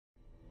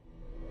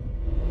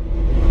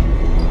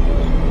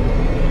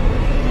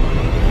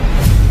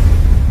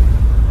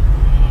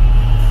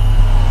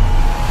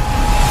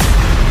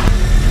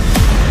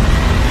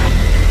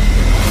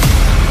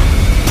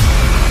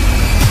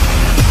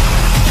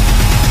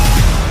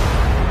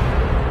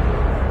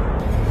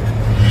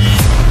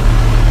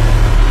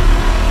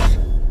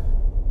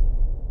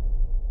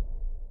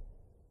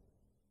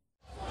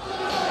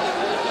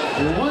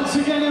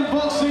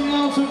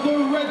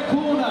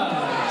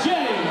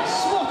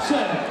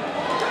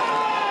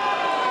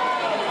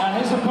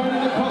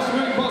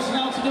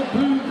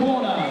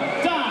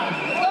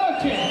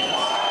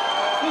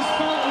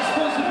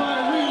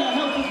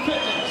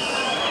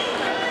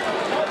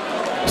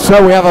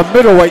So we have a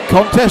middleweight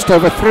contest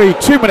over 3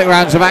 2-minute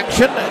rounds of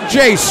action.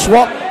 Jay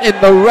Swatton in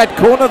the red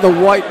corner, the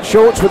white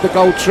shorts with the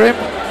gold trim.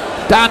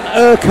 Dan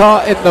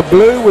Urquhart in the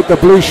blue with the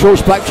blue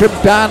shorts, black trim.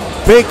 Dan,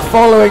 big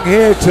following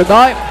here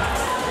tonight.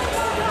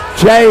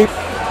 Jay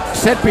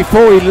said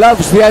before he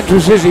loves the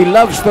entrances, he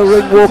loves the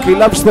ring walk, he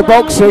loves the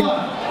boxing.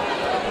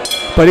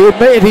 But he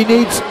admitted he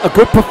needs a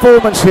good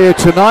performance here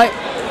tonight.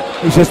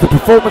 He says the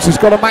performance has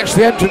got to match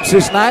the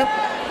entrances now.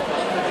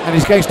 And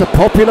he's against a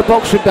popular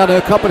boxer, Dan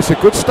Urquhart, but it's a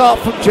good start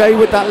from Jay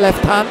with that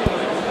left hand.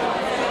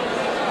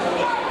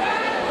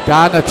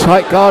 Dan a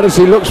tight guard as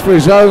he looks for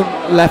his own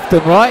left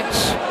and right.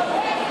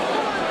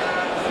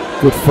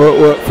 Good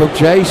footwork from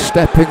Jay,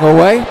 stepping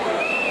away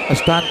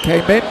as Dan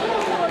came in.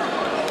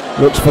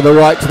 Looks for the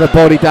right to the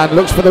body, Dan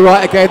looks for the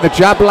right again. The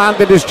jab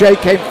landed as Jay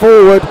came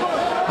forward.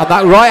 And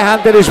that right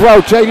hand did as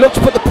well. Jay looked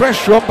to put the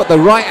pressure on, but the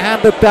right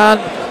hand of Dan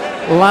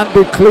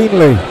landed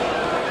cleanly.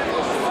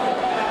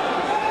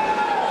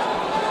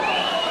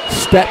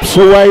 Steps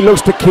away,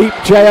 looks to keep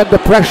Jay under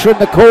pressure in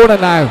the corner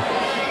now.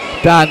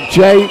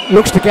 Jay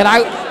looks to get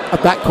out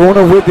of that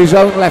corner with his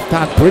own left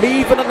hand. Pretty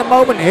even at the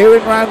moment here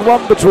in round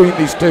 1 between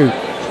these two.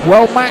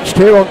 Well matched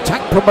here on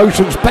TAC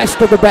Promotions, best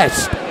of the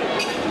best.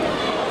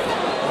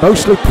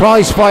 Mostly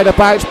prize fighter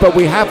bouts, but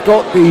we have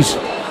got these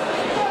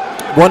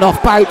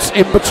one-off bouts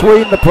in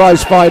between the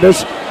prize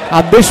fighters,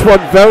 and this one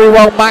very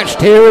well matched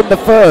here in the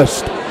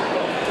first.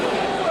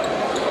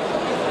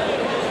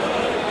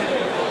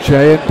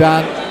 Jay and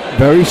Dan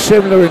very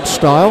similar in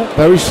style,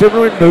 very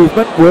similar in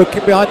movement,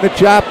 working behind the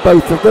jab,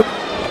 both of them.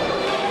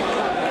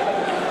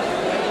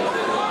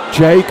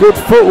 Jay, good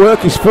footwork,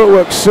 his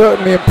footwork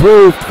certainly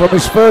improved from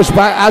his first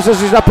bout, as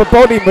is his upper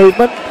body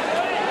movement.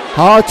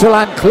 Hard to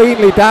land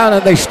cleanly down,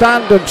 and they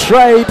stand and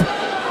trade,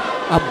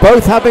 and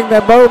both having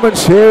their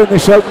moments here in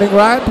this opening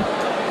round.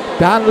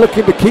 Dan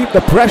looking to keep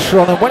the pressure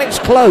on, and when it's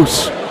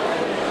close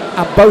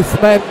and both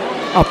men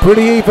are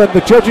pretty even,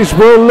 the judges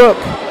will look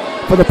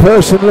for the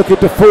person looking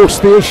to force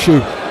the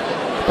issue.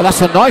 But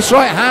that's a nice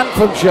right hand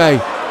from Jay,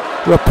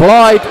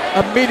 replied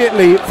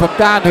immediately from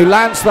Dan, who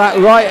lands that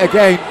right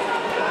again.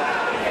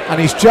 And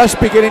he's just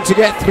beginning to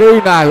get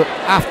through now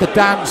after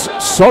Dan's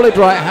solid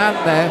right hand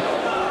there.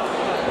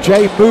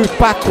 Jay moved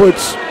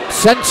backwards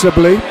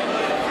sensibly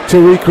to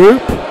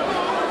regroup,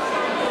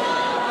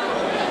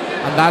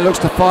 and now looks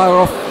to fire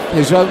off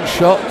his own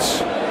shots.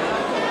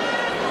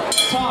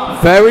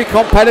 Very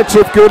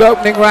competitive, good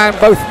opening round,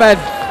 both men.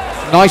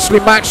 Nicely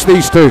matched,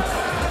 these two.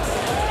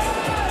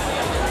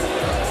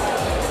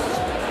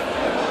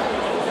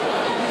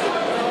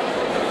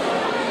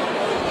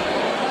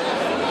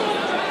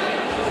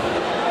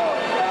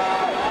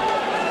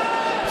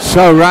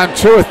 So round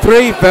 2 or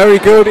 3, very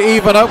good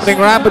even opening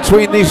round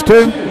between these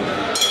two.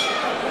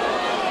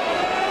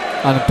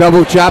 And a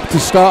double jab to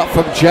start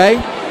from Jay.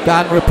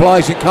 Dan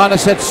replies in kind of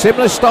said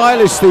similar style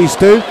as these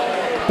two.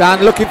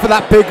 Dan looking for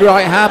that big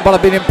right hand, but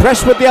I've been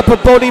impressed with the upper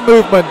body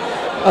movement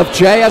of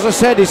Jay. As I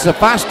said, it's a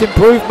vast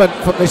improvement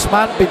from this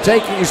man, been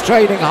taking his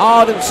training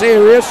hard and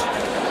serious,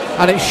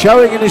 and it's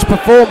showing in his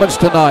performance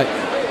tonight.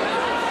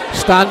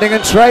 Standing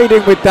and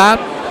trading with Dan.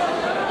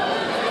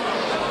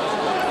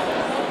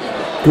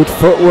 Good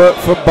footwork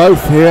from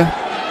both here.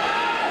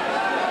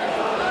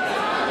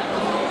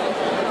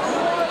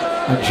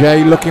 And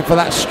Jay looking for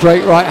that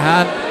straight right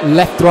hand,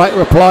 left-right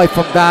reply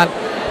from Dan.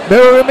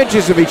 Mirror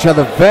images of each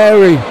other,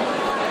 very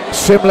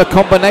similar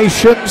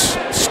combinations,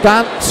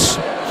 stance,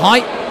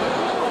 height.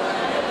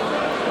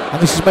 And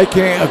this is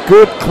making it a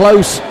good,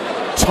 close,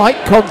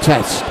 tight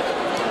contest.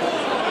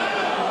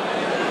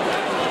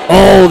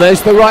 Oh,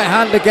 there's the right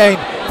hand again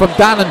from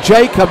Dan, and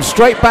Jay comes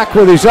straight back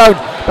with his own,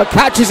 but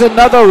catches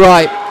another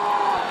right.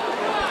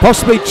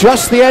 Possibly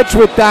just the edge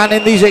with Dan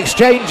in these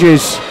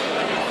exchanges,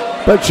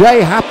 but Jay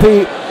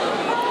happy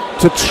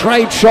to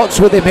trade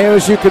shots with him here,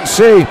 as you can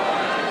see.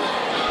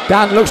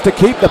 Dan looks to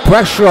keep the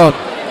pressure on.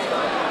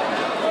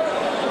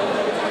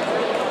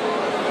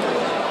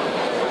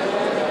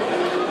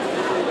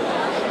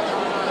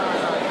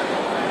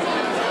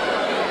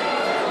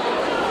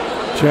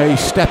 Jay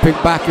stepping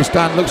back as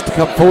Dan looks to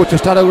come forward,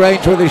 just out of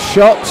range with his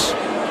shots.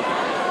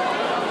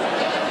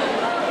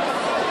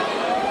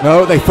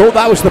 No, they thought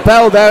that was the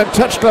bell there and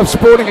touched glove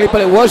sportingly,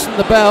 but it wasn't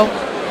the bell.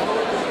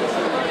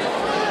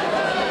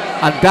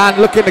 And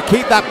Dan looking to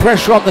keep that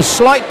pressure on. The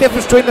slight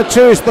difference between the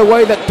two is the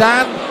way that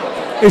Dan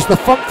is the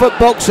front foot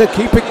boxer,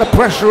 keeping the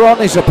pressure on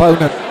his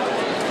opponent.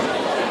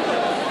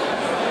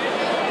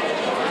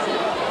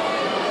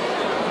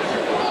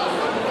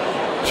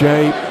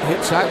 Jay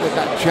hits out with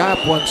that jab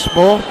once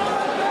more.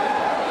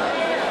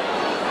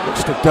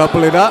 Looks to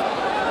double it up.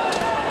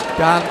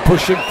 Dan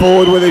pushing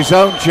forward with his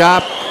own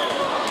jab.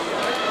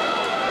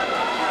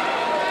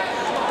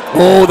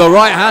 Oh, the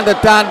right hand of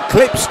Dan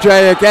clips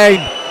Jay again.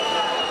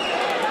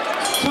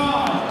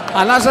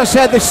 And as I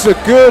said, this is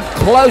a good,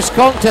 close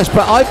contest,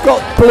 but I've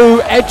got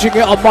blue edging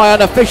it on my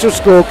unofficial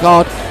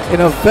scorecard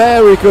in a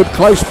very good,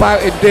 close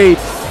bout indeed.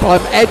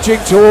 But I'm edging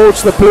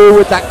towards the blue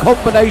with that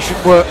combination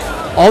work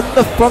on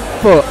the front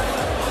foot.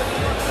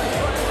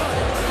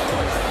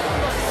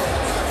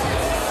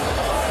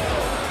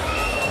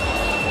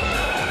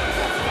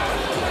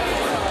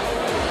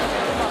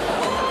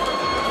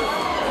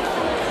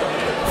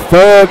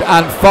 third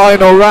and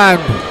final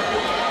round.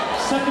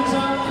 Second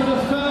time for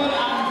the third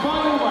and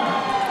final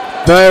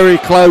round. Very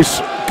close,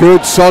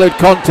 good, solid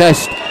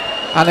contest.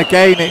 And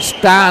again, it's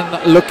Dan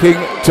looking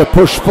to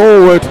push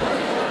forward.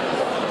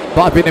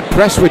 But I've been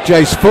impressed with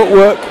Jay's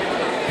footwork,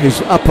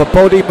 his upper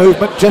body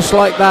movement, just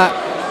like that.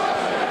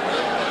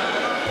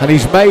 And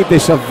he's made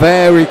this a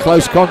very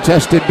close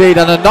contest indeed.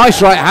 And a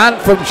nice right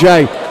hand from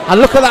Jay. And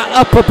look at that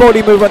upper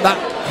body movement, that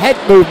head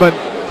movement,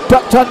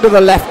 ducked under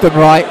the left and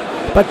right.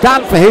 But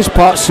Dan, for his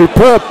part,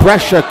 superb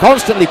pressure,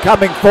 constantly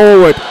coming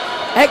forward.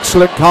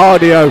 Excellent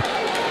cardio.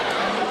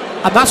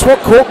 And that's what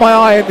caught my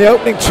eye in the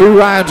opening 2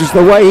 rounds, is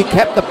the way he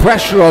kept the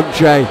pressure on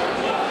Jay.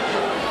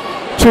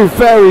 2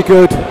 very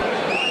good,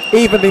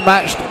 evenly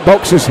matched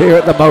boxers here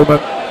at the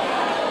moment.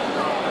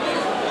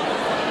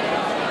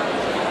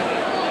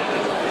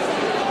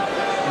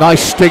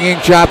 Nice stinging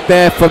jab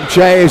there from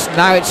Jay, as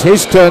now it's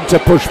his turn to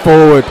push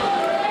forward.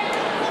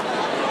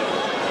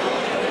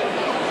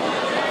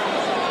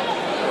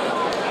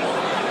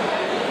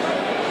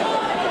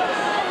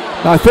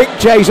 Now I think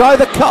Jay's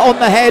either cut on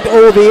the head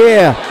or the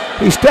ear.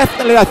 He's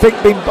definitely, I think,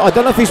 I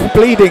don't know if he's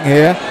bleeding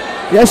here.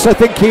 Yes, I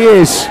think he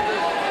is.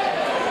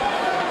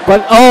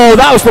 But, oh,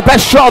 that was the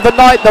best shot of the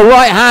night, the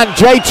right hand.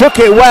 Jay took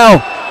it well.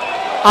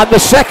 And the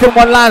second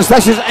one lands.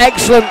 This is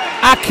excellent,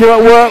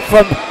 accurate work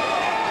from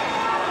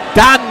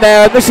Dan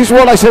there. And this is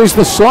what I said is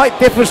the slight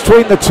difference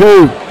between the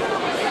two.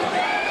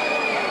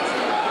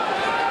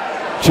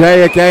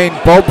 Jay again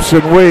bobs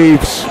and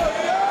weaves.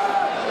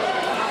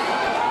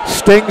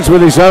 Stings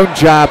with his own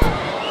jab.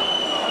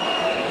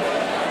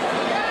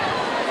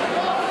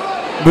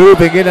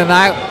 Moving in and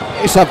out.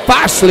 It's a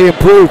vastly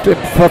improved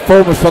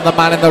performance from the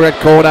man in the red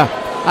corner.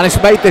 And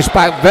it's made this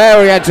bout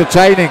very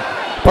entertaining.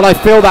 But I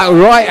feel that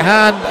right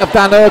hand of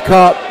Dan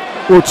Urquhart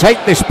will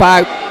take this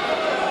bout.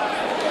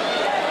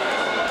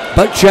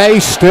 But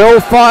Jay still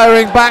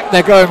firing back.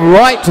 They're going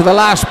right to the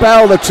last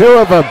bell, the two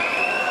of them.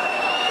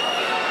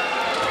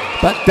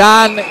 But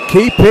Dan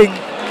keeping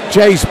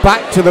Jay's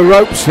back to the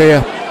ropes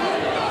here.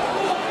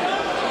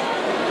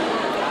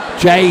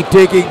 Jay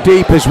digging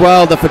deep as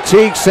well, the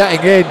fatigue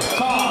setting in.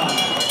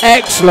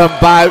 Excellent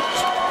bout.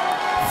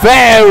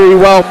 Very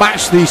well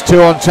matched, these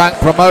two on Tank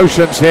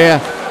Promotions here.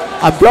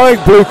 I'm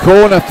going blue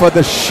corner for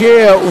the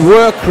sheer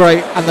work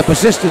rate and the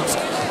persistence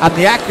and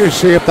the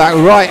accuracy of that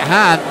right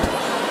hand.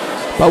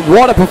 But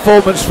what a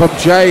performance from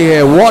Jay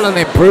here. What an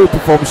improved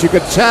performance. You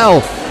can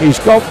tell he's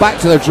gone back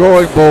to the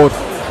drawing board.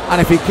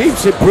 And if he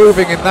keeps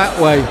improving in that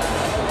way,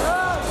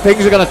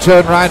 things are going to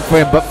turn around for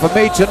him. But for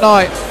me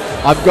tonight,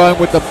 I'm going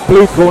with the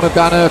blue corner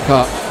Dan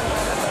Urquhart.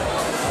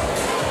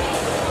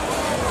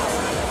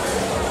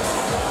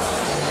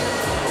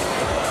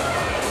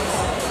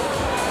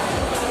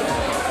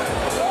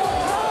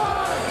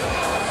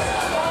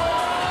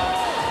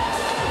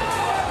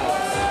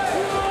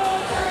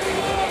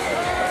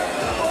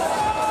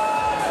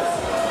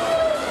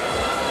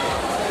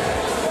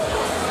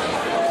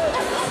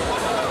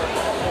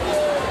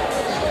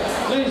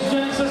 Ladies and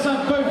gents, let's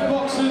have both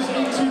boxers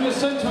into the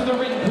centre of the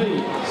ring,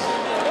 please.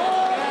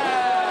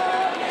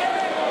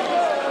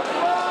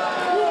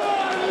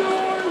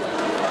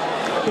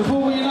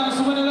 Before we announce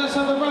the winner, let's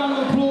have a round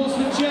of applause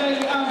for Jay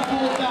and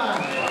for Dan.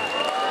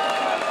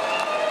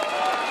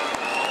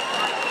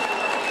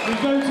 We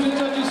go to the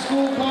judges'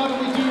 scorecard and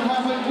we do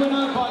have a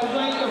winner by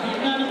way of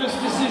unanimous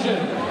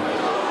decision.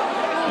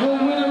 Your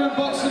winner